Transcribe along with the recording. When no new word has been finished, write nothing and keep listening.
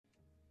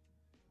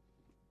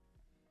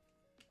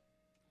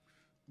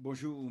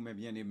Bonjour mes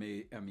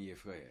bien-aimés amis et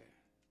frères.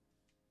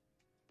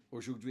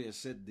 Aujourd'hui est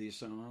 7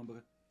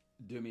 décembre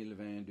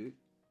 2022.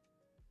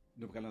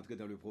 Nous allons entrer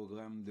dans le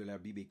programme de la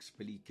Bible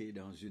expliquée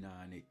dans une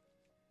année.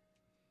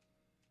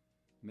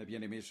 Mes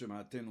bien-aimés, ce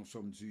matin, nous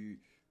sommes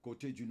du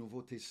côté du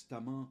Nouveau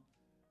Testament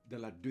de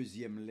la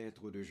deuxième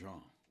lettre de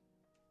Jean.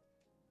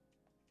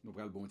 Nous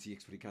allons une petite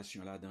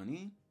explication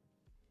là-dedans.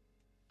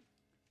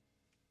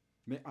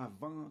 Mais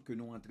avant que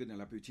nous entrions dans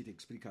la petite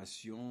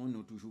explication,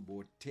 nous toujours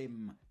beau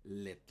thème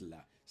lettre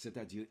là,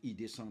 c'est-à-dire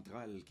idée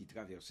centrale qui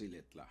traversait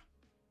lettre là.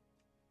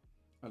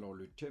 Alors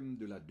le thème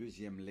de la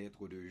deuxième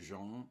lettre de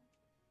Jean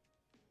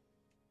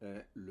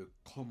est le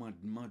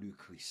commandement du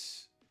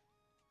Christ.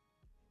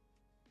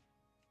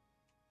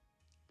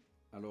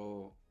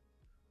 Alors,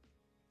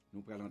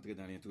 nous allons entrer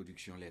dans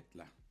l'introduction lettre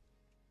là.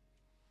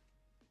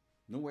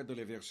 Nous voyons dans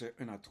les versets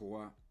 1 à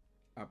 3,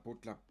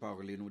 apôtre a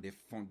parlé nous des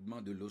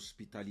fondements de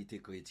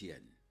l'hospitalité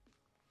chrétienne.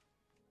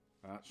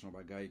 Ah, son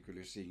bagaille que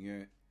le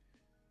Seigneur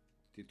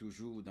était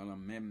toujours dans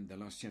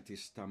l'Ancien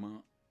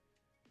Testament,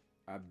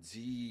 a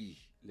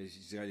dit les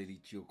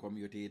Israélites comme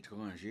ils étaient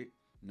étrangers,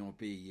 non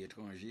pays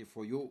étranger,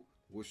 faut yo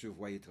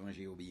recevoir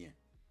étranger au bien.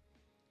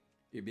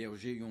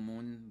 Héberger un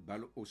monde,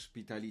 bal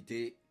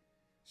hospitalité,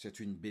 c'est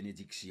une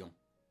bénédiction.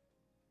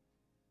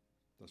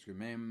 Parce que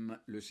même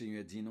le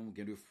Seigneur dit non,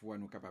 gain de fois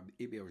nous capables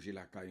d'héberger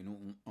la caille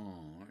nous un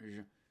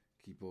ange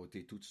qui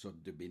portait toutes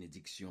sortes de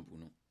bénédictions pour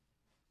nous.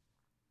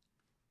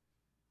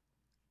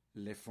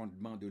 Les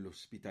fondements de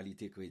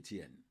l'hospitalité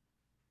chrétienne.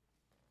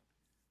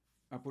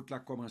 Apôtre a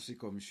commencé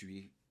comme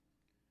suit.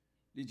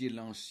 Il dit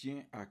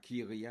l'ancien à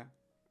Kyria,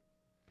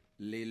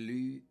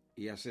 l'élu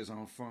et à ses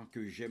enfants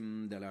que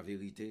j'aime dans la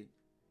vérité.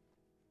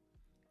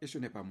 Et ce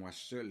n'est pas moi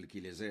seul qui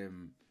les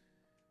aime,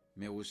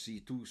 mais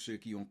aussi tous ceux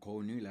qui ont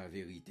connu la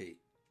vérité.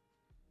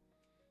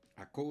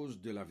 À cause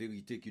de la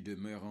vérité qui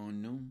demeure en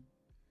nous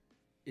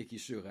et qui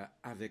sera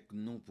avec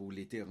nous pour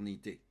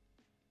l'éternité.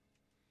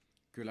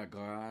 Que la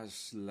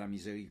grâce, la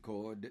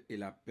miséricorde et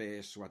la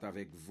paix soient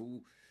avec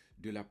vous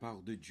de la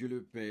part de Dieu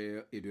le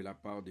Père et de la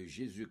part de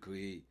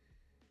Jésus-Christ,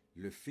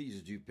 le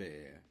Fils du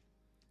Père,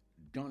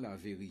 dans la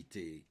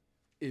vérité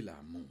et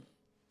l'amour.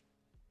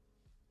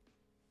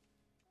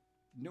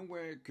 Nous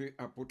voyons que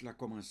l'apôtre a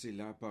commencé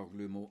là par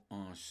le mot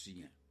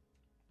ancien.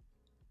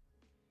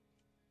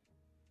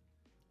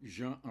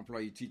 Jean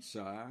emploie titre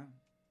ça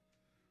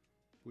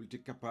pour être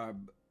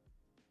capable de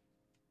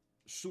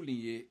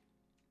souligner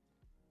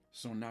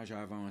son âge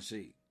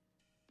avancé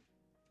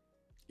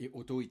et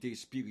autorité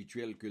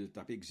spirituelle qu'il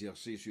a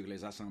exercée sur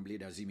les assemblées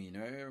d'Asie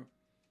mineure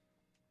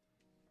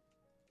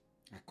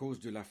à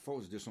cause de la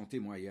force de son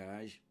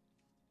témoignage,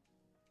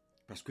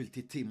 parce qu'il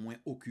était témoin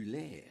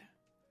oculaire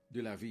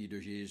de la vie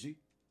de Jésus.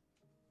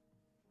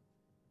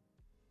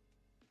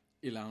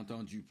 Il a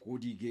entendu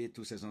prodiguer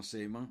tous ses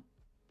enseignements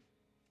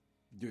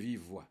de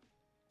vive voix.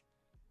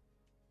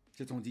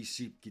 C'est un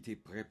disciple qui était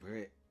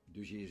près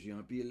de Jésus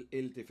en pile, et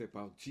il fait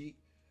partie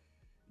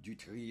du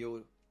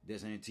trio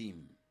des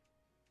intimes.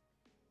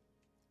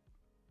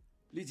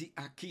 Il dit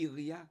à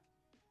Kyria,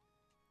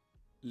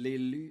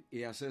 l'élu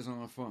et à ses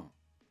enfants.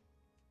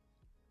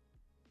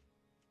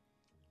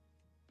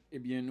 Eh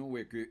bien, nous,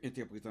 ouais, que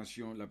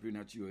interprétation la plus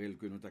naturelle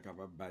que nous sommes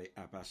capables de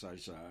à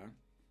passage ça,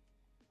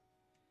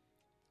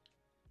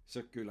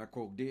 c'est que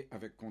l'accorder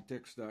avec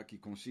contexte là, qui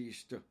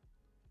consiste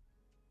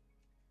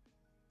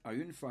à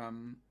une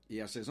femme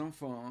et à ses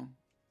enfants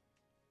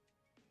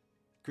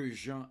que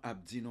Jean a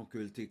dit non que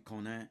le te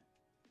connaît.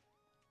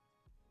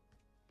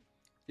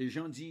 Et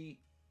Jean dit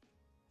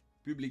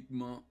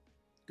publiquement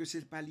que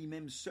c'est pas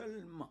lui-même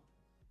seulement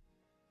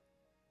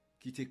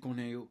qui te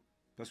connaît,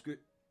 parce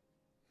que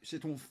c'est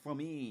ton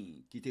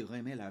famille qui te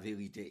remet la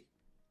vérité.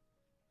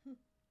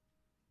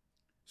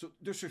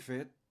 De ce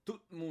fait, tout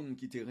le monde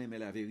qui te remet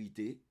la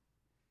vérité,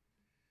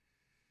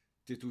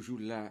 t'es toujours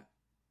là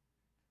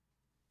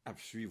à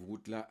suivre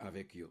route là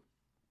avec eux.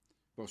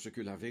 Parce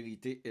que la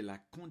vérité est la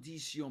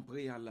condition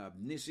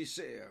préalable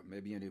nécessaire,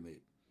 mes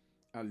bien-aimés,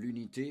 à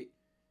l'unité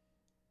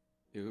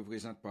et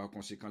représente par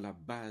conséquent la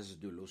base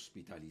de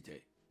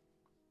l'hospitalité.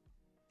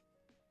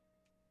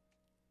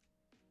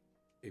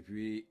 Et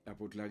puis,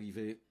 apôtre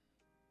l'arrivée,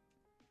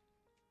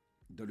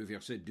 dans le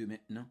verset 2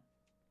 maintenant,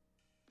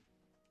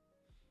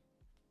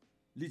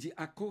 il dit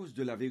à cause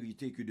de la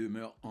vérité qui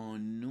demeure en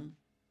nous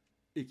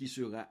et qui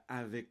sera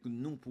avec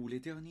nous pour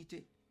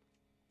l'éternité.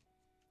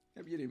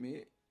 Eh bien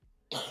aimé,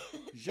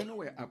 je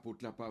n'ai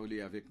apôtre l'a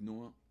parlé avec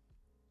nous.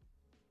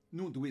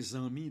 Nous deux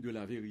amis de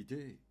la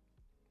vérité.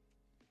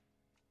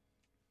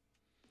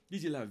 Il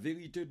dit la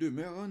vérité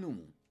demeure en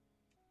nous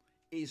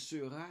et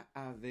sera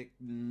avec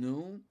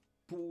nous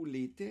pour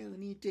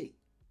l'éternité.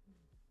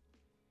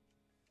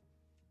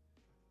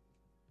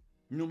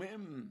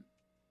 Nous-mêmes,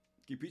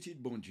 qui petit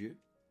bon Dieu,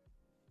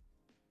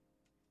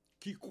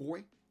 qui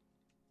croit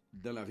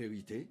dans la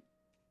vérité,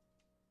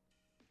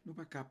 nous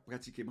pas qu'à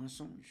pratiquer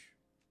mensonge.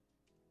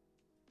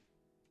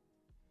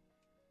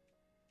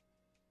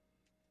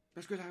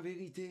 Parce que la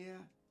vérité,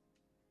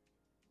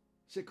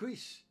 c'est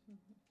Christ.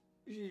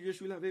 Je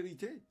suis la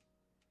vérité.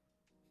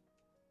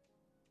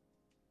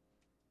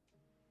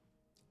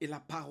 Et la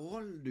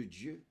parole de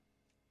Dieu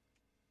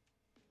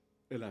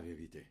est la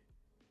vérité.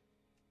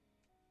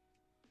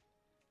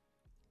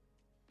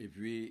 Et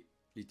puis,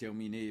 il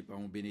terminait par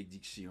une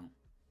bénédiction.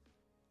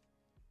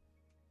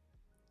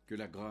 Que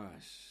la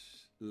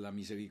grâce, la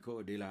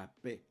miséricorde et la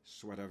paix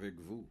soient avec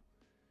vous,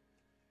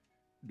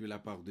 de la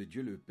part de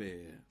Dieu le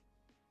Père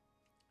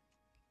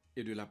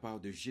et de la part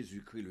de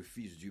Jésus-Christ le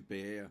Fils du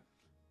Père,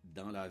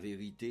 dans la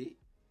vérité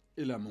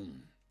et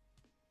l'amour.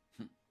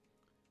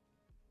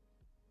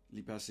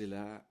 Il passait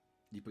là,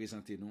 il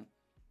présentait nous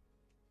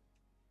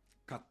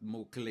 4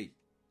 mots clés.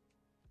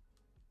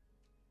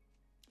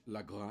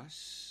 La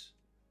grâce,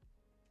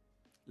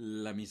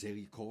 la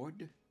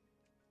miséricorde,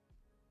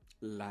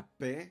 la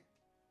paix,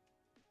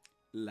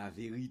 la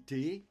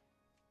vérité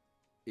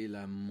et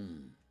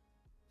l'amour.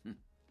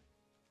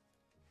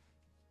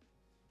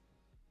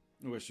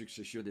 Une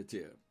succession de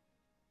termes.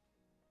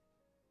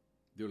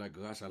 De la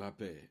grâce à la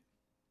paix.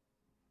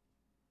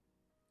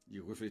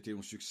 Il reflétait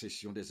une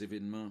succession des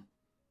événements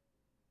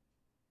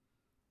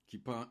qui,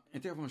 par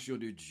intervention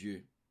de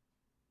Dieu,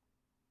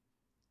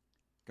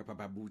 capable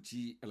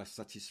d'aboutir à la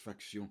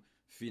satisfaction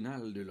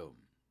finale de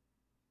l'homme.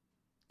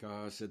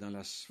 Car c'est dans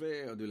la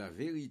sphère de la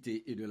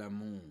vérité et de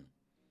l'amour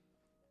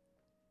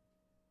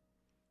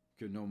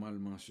que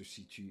normalement se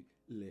situent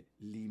les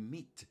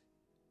limites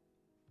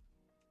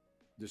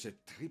de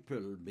cette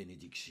triple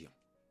bénédiction.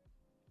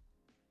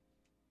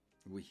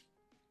 Oui.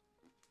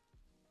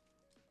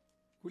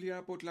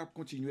 L'apôtre l'a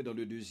continué dans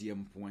le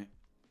deuxième point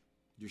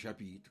du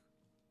chapitre,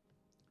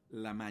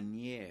 la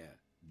manière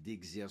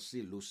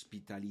d'exercer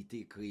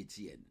l'hospitalité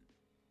chrétienne.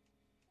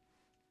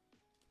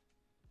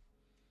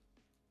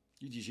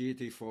 Il dit, j'ai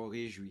été fort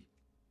réjoui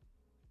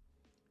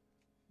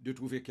de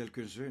trouver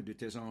quelques-uns de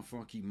tes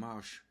enfants qui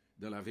marchent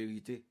dans la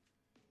vérité,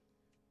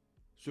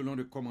 selon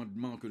le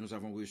commandement que nous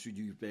avons reçu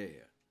du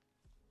Père.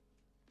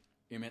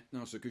 Et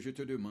maintenant, ce que je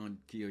te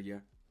demande,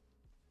 Kyria,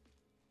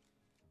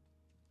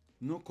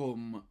 non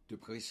comme te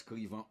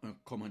prescrivant un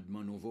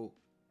commandement nouveau,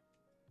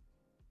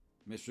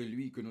 mais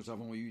celui que nous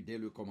avons eu dès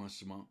le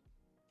commencement,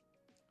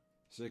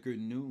 c'est que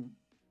nous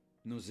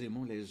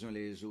aimons les uns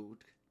les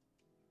autres.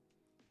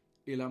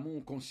 Et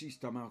l'amour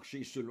consiste à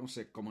marcher selon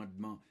ses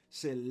commandements.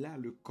 C'est là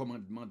le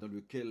commandement dans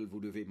lequel vous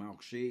devez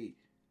marcher,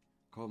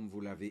 comme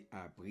vous l'avez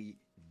appris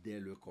dès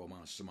le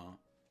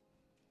commencement.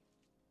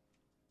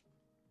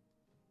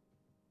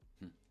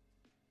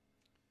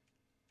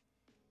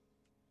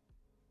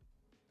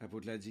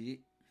 L'apôtre l'a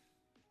dit,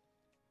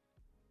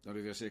 dans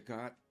le verset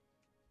 4,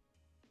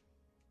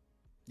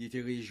 il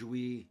était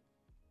réjoui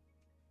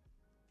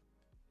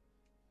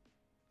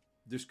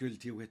de ce que le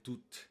tire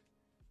tout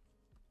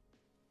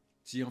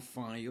petit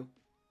enfant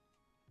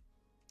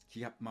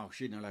qui a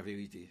marché dans la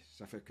vérité.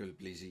 Ça fait que le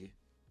plaisir.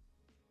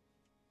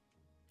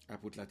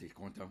 L'apôtre là, t'es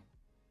content.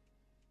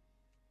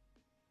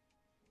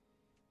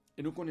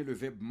 Et nous connaissons le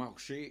verbe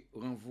marcher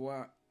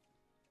renvoie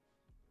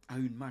à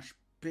une marche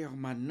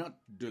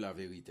permanente de la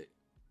vérité.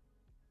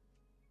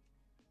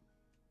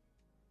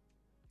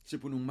 C'est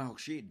pour nous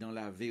marcher dans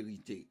la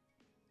vérité.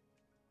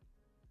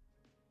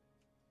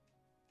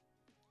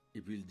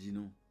 Et puis il dit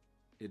non,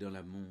 et dans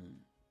l'amour,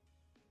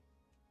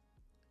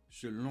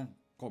 selon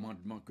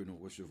commandement que nous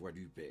recevons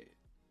du Père.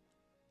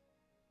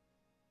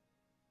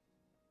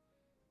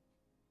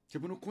 C'est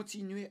pour nous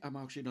continuer à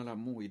marcher dans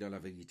l'amour et dans la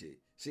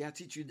vérité. C'est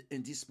attitude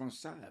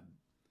indispensable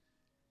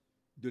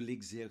de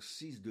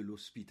l'exercice de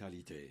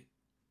l'hospitalité.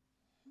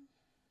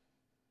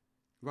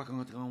 On va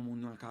rentrer en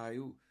monde en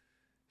caillou,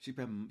 si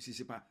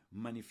ce n'est pas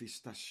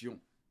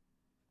manifestation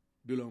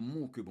de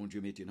l'amour que bon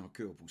Dieu mettait dans le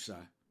cœur pour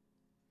ça.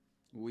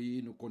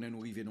 Oui, nous connaissons, nous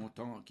arrivons dans le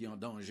temps qui est en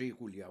danger,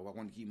 qu'il y a,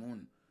 on qui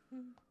monde,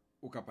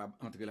 ou capable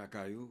d'entrer la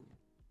caillou.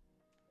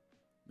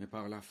 Mais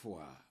par la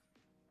foi,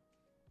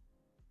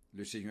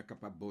 le Seigneur est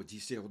capable de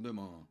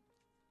discernement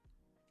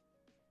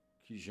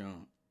qui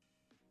Jean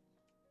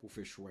pour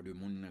faire choix de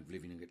monde qui veut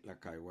venir la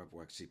caillou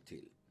pour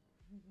accepter.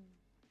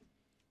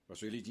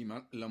 Parce qu'il dit,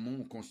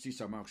 l'amour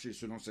consiste à marcher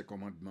selon ses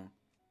commandements.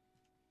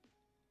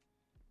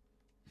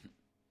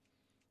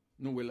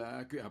 Nous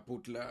voilà que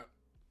l'apôtre là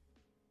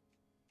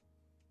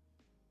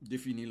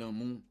définit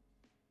l'amour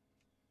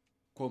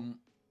comme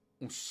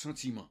un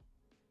sentiment,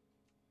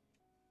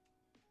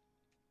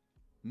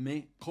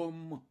 mais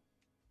comme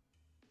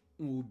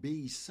une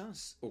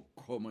obéissance au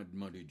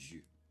commandement de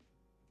Dieu.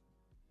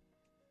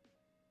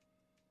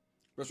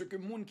 Parce que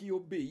le monde qui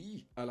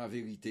obéit à la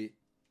vérité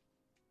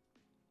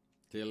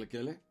telle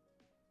qu'elle est,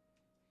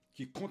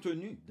 qui est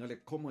contenue dans les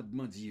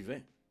commandements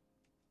divins,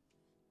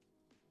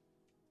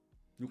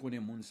 nous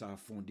connaissons le monde ça a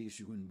fondé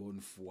sur une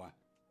bonne foi.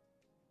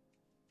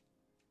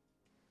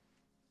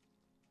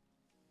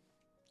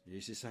 Et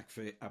c'est ça que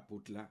fait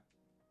apôtre là.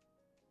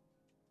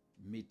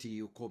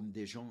 Mettez-vous comme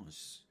des gens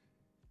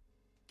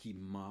qui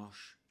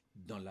marchent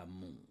dans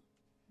l'amour.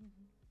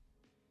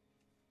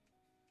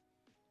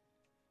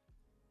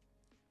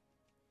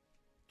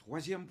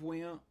 Troisième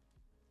point,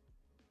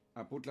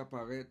 apôtre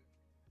apparaît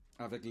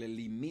avec les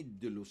limites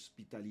de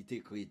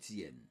l'hospitalité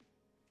chrétienne.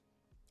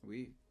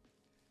 Oui,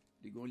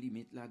 il y a une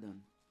limite là-dedans.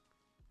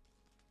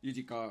 Il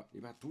dit car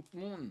il va tout le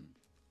monde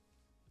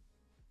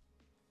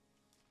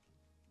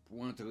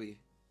pour entrer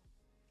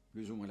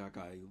plus ou moins la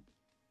caillou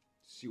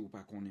si ou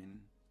pas connaît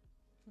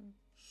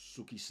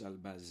sous qui ça le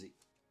basé.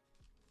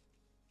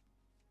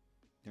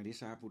 Attendez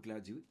ça pour te la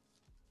dire.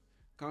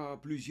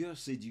 Car plusieurs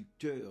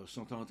séducteurs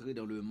sont entrés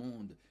dans le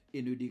monde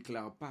et ne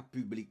déclarent pas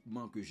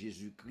publiquement que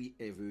Jésus-Christ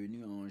est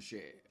venu en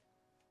chair.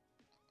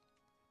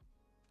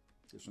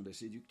 Ce sont des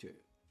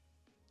séducteurs.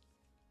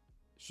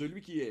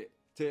 Celui qui est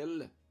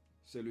tel,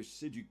 c'est le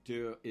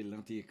séducteur et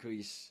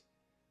l'antéchrist.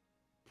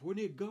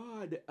 Prenez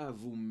garde à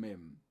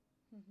vous-même,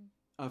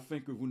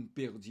 afin que vous ne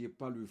perdiez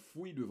pas le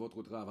fruit de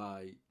votre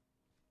travail,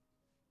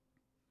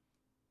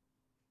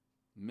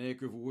 mais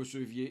que vous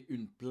receviez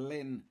une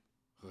pleine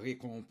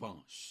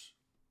récompense.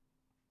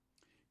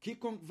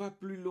 Quiconque va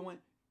plus loin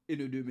et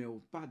ne demeure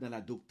pas dans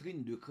la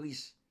doctrine de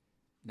Christ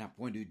n'a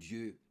point de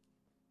Dieu.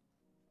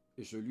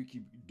 Et celui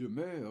qui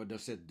demeure dans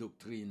cette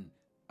doctrine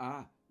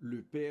a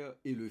le Père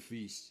et le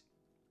Fils.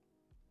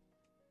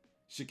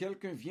 Si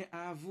quelqu'un vient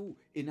à vous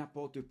et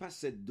n'apporte pas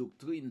cette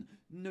doctrine,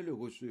 ne le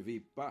recevez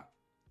pas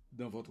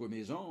dans votre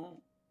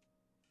maison.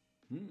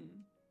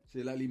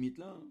 C'est la limite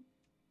là.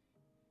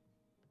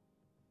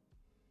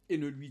 Et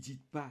ne lui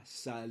dites pas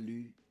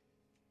salut.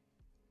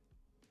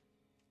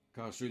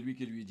 Car celui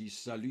qui lui dit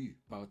salut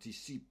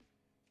participe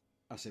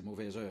à ses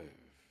mauvaises œuvres.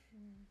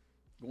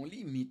 On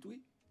limite,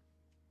 oui,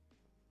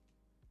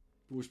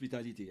 pour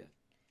l'hospitalité.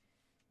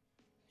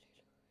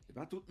 C'est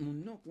pas tout le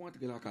monde non pour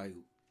entrer la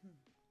caillou.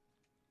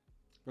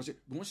 Parce que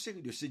bon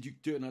série de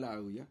séducteurs dans la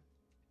rue.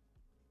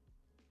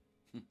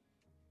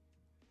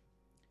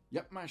 Il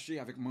a marché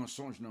avec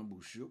mensonge dans la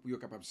bouche pour être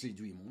capable de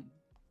séduire le monde.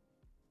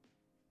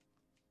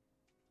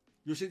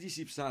 Yo c'est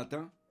disciple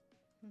Satan.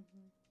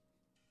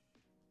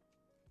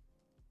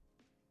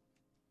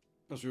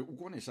 Parce que vous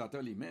connaissez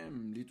Satan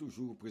lui-même, il est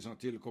toujours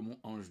présenté comme un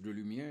ange de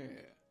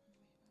lumière.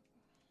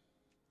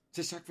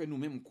 C'est ça que fait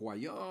nous-mêmes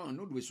croyants,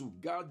 nous devons sous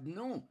garde,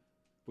 non,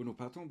 pour ne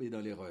pas tomber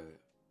dans l'erreur.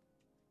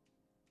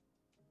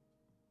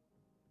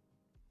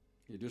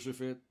 Et de ce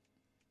fait,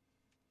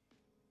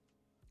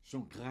 son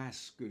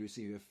grâce que le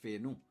Seigneur fait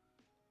nous,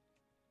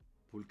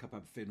 pour le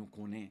capable de faire nous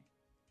connaître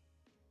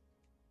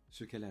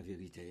ce qu'est la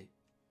vérité.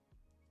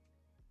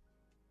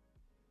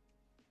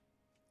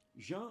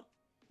 Jean,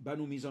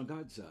 nous mise en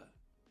garde ça.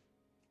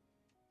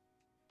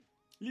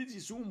 Il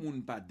dit si on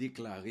n'a pas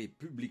déclaré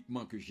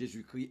publiquement que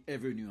Jésus-Christ est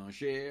venu en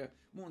chair,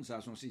 moun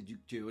ça son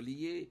séducteur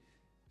lié,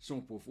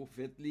 son faux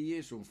prophète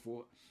lié, son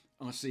faux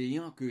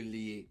enseignant que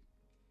lié.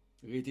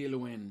 Restez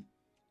loin.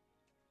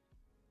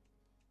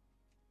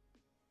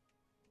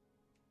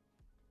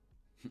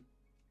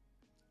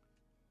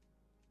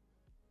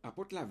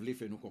 Apôtre Lavlé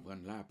fait nous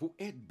comprendre là, pour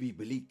être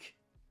biblique,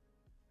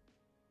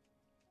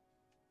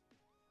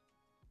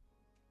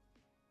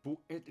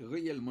 pour être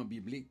réellement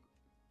biblique,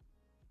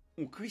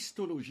 une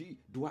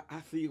Christologie doit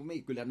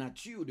affirmer que la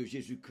nature de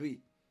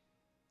Jésus-Christ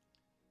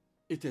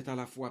était à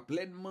la fois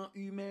pleinement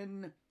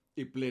humaine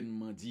et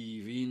pleinement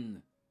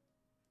divine.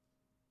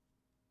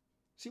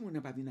 Si vous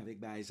n'avez pas venu avec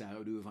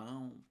Baïsa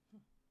devant,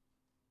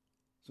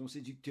 son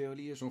séducteur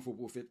lié, son faux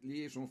prophète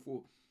lié, son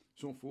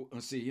faux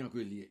enseignant que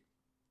lié.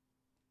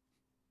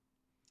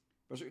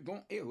 Parce que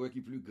bon, erreur qui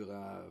est plus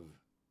grave,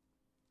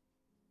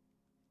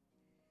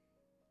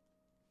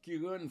 qui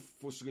rend une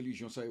fausse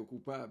religion ça est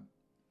coupable,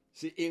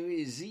 c'est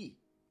hérésie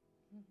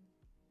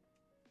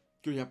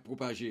qu'il a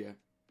propagé.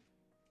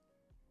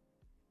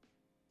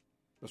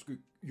 Parce que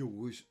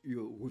il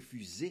a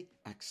refusé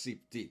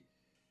d'accepter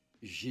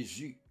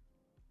Jésus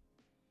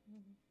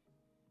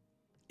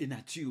et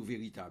nature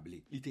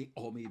véritable. Il était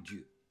homme et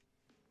Dieu.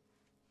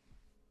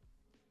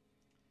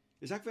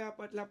 Et ça fait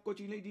après la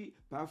continue il dit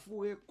pas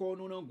fouer qu'on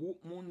nous dans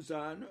groupe monde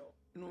ça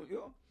non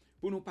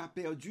pour nous pas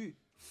perdu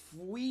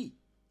fruit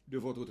de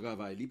votre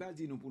travail. Il pas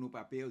dit nous pour nous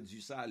pas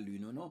perdu salut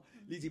non.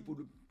 Il dit pour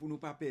nous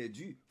pas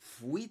perdu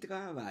fruit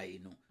travail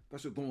non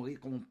parce que bon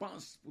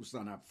récompense pour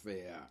ça n'a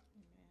faire.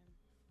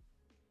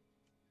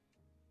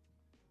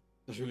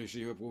 Je le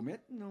sais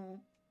promettre non.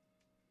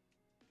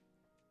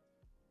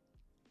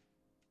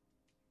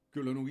 Que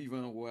l'on nous vive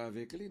en roi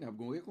avec lui n'a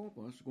une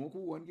récompense, une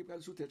couronne qui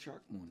prend sous tête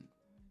chaque monde.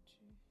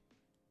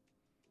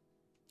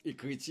 Et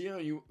chrétien,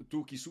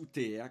 tout qui sous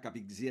terre, qui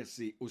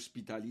exerce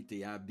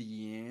hospitalité à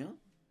bien,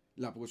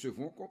 la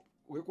recevront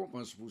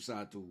récompense pour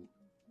ça tout.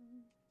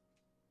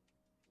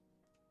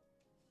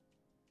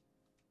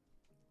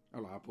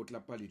 Alors, apôtre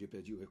l'a parlé de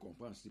perdu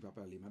récompense, il va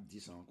parler, m'a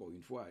dit ça encore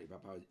une fois, il va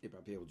pas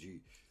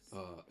perdu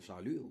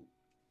salut.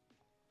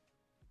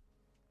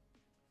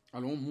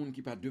 Alors, un monde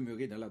qui pas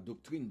demeuré dans la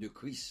doctrine de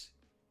Christ,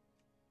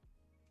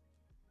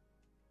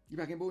 il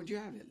va pas bon Dieu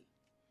avec elle.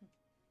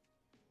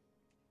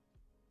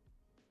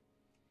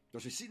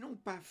 Parce que sinon,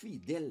 pas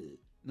fidèle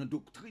dans la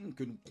doctrine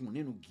que nous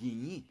connaissons, nous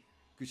gagnons,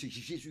 que c'est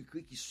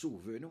Jésus-Christ qui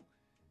sauve nous,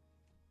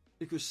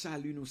 et que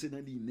salut nous, c'est dans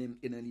lui-même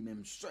et dans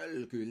lui-même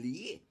seul que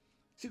lié.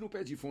 Si nous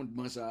perdons du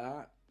fondement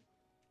ça,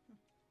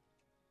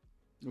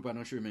 nous pas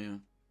dans le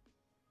chemin,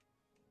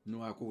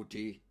 nous à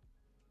côté.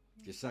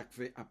 C'est ça que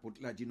fait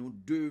apôtre là dit nous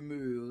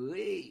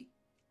demeurer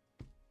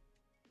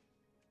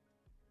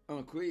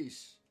en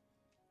Christ.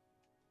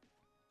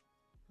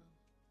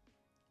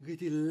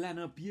 Rete là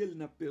dans pied,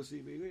 n'a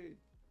persévéré.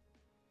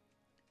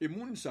 Et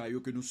moun sa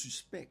yo que nous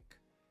suspect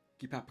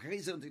qui pas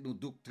présenter nos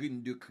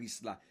doctrines de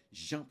Christ là,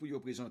 Jean pour yo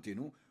présenter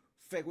nous,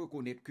 fait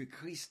reconnaître que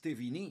Christ est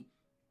venu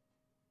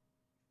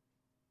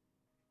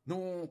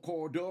non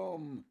corps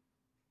d'homme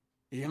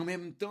et en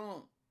même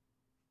temps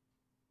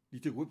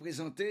il te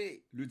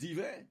représentait le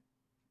divin,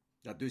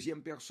 la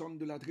deuxième personne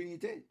de la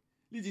Trinité.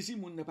 Il dit si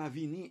moun n'a pas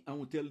venu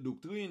en telle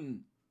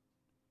doctrine,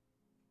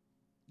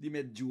 il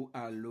met Dieu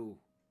à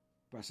l'eau,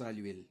 pas à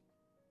l'huile.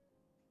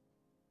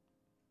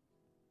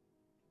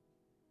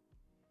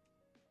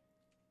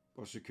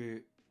 Parce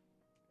que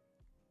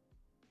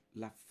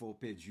la foi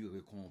perdue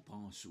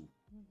récompense ou.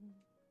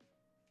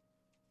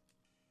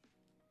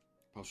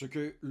 Parce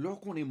que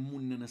lorsqu'on est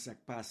moun dans ça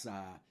passe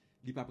ça,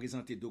 il pas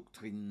présenter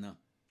doctrine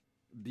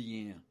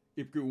bien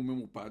et que ou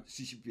même ou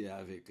participer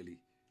avec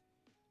lui.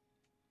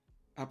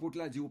 Apôtre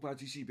l'a dit ou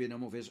participer dans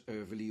mauvaise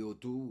œuvre li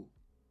autour.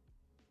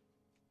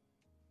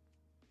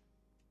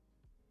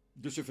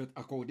 De ce fait,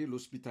 accorder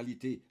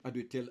l'hospitalité à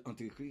de tels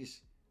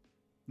antéchrists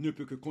ne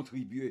peut que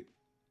contribuer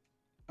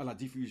à la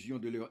diffusion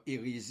de leur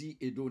hérésie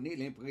et donner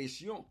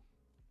l'impression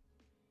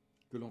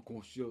que l'on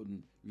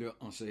cautionne leur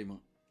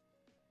enseignement.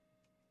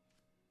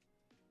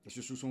 Parce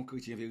que ce sont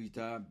chrétiens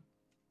véritables,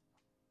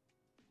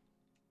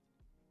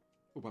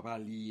 ou pas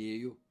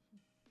lié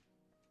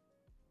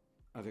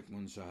avec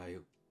mon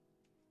sayo.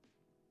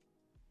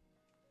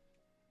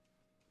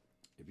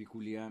 Et puis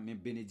qu'il y a même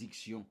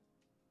bénédiction.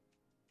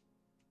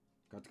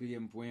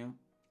 Quatrième point,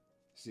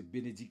 c'est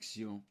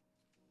bénédiction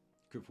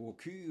que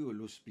procure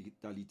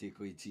l'hospitalité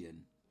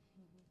chrétienne.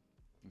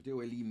 Vous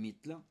avez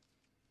limite là,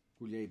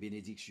 qu'il y a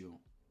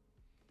bénédiction.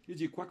 Il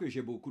dit, quoique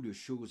j'ai beaucoup de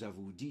choses à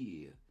vous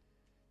dire,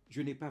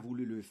 je n'ai pas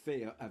voulu le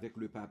faire avec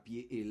le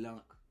papier et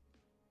l'encre.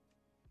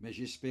 Mais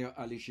j'espère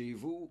aller chez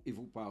vous et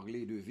vous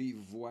parler de vive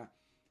voix,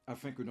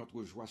 afin que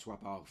notre joie soit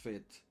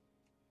parfaite.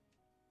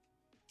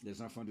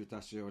 Les enfants de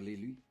ta sœur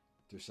Lélie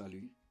te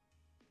saluent.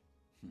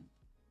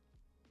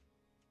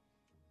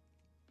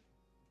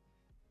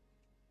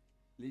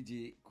 Il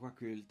dit,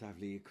 quoique il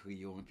t'avait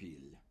écrit en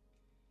pile.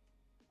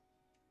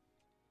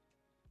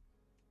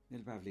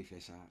 Il pas voulu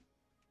faire ça.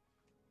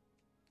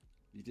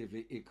 Il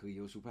t'avait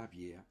écrit sous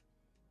papier.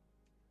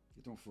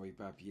 C'est ton feuille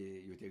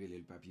papier, il t'a relé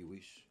le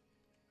papyrus.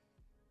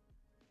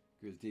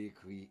 Qu'il t'a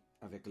écrit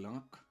avec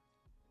l'encre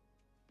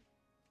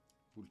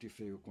pour te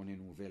faire connaître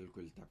une nouvelle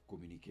que t'a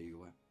communiqué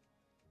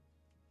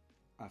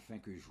afin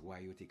que joie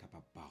t'es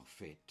capable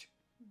parfaite.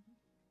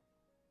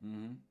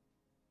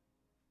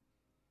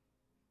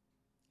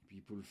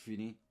 Puis pour le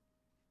finir,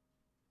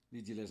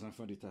 il dit les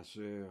enfants de ta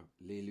sœur,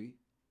 Lélie.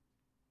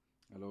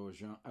 Alors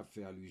Jean a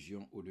fait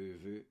allusion aux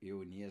neveux et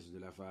aux nièces de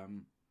la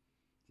femme,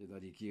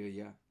 c'est-à-dire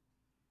Kyria,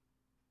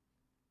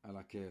 à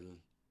laquelle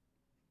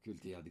qu'il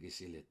t'a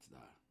adressé lettre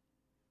là.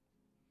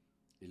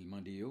 Il m'a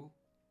dit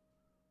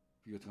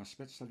puis il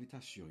transmet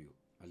salutation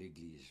à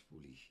l'église pour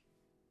lui.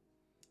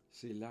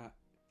 C'est là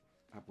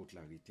apôtre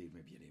la vérité,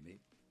 mes bien-aimés,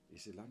 et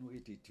c'est là nous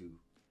étions tout.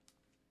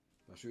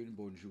 Passez une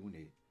bonne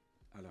journée,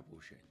 à la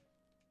prochaine.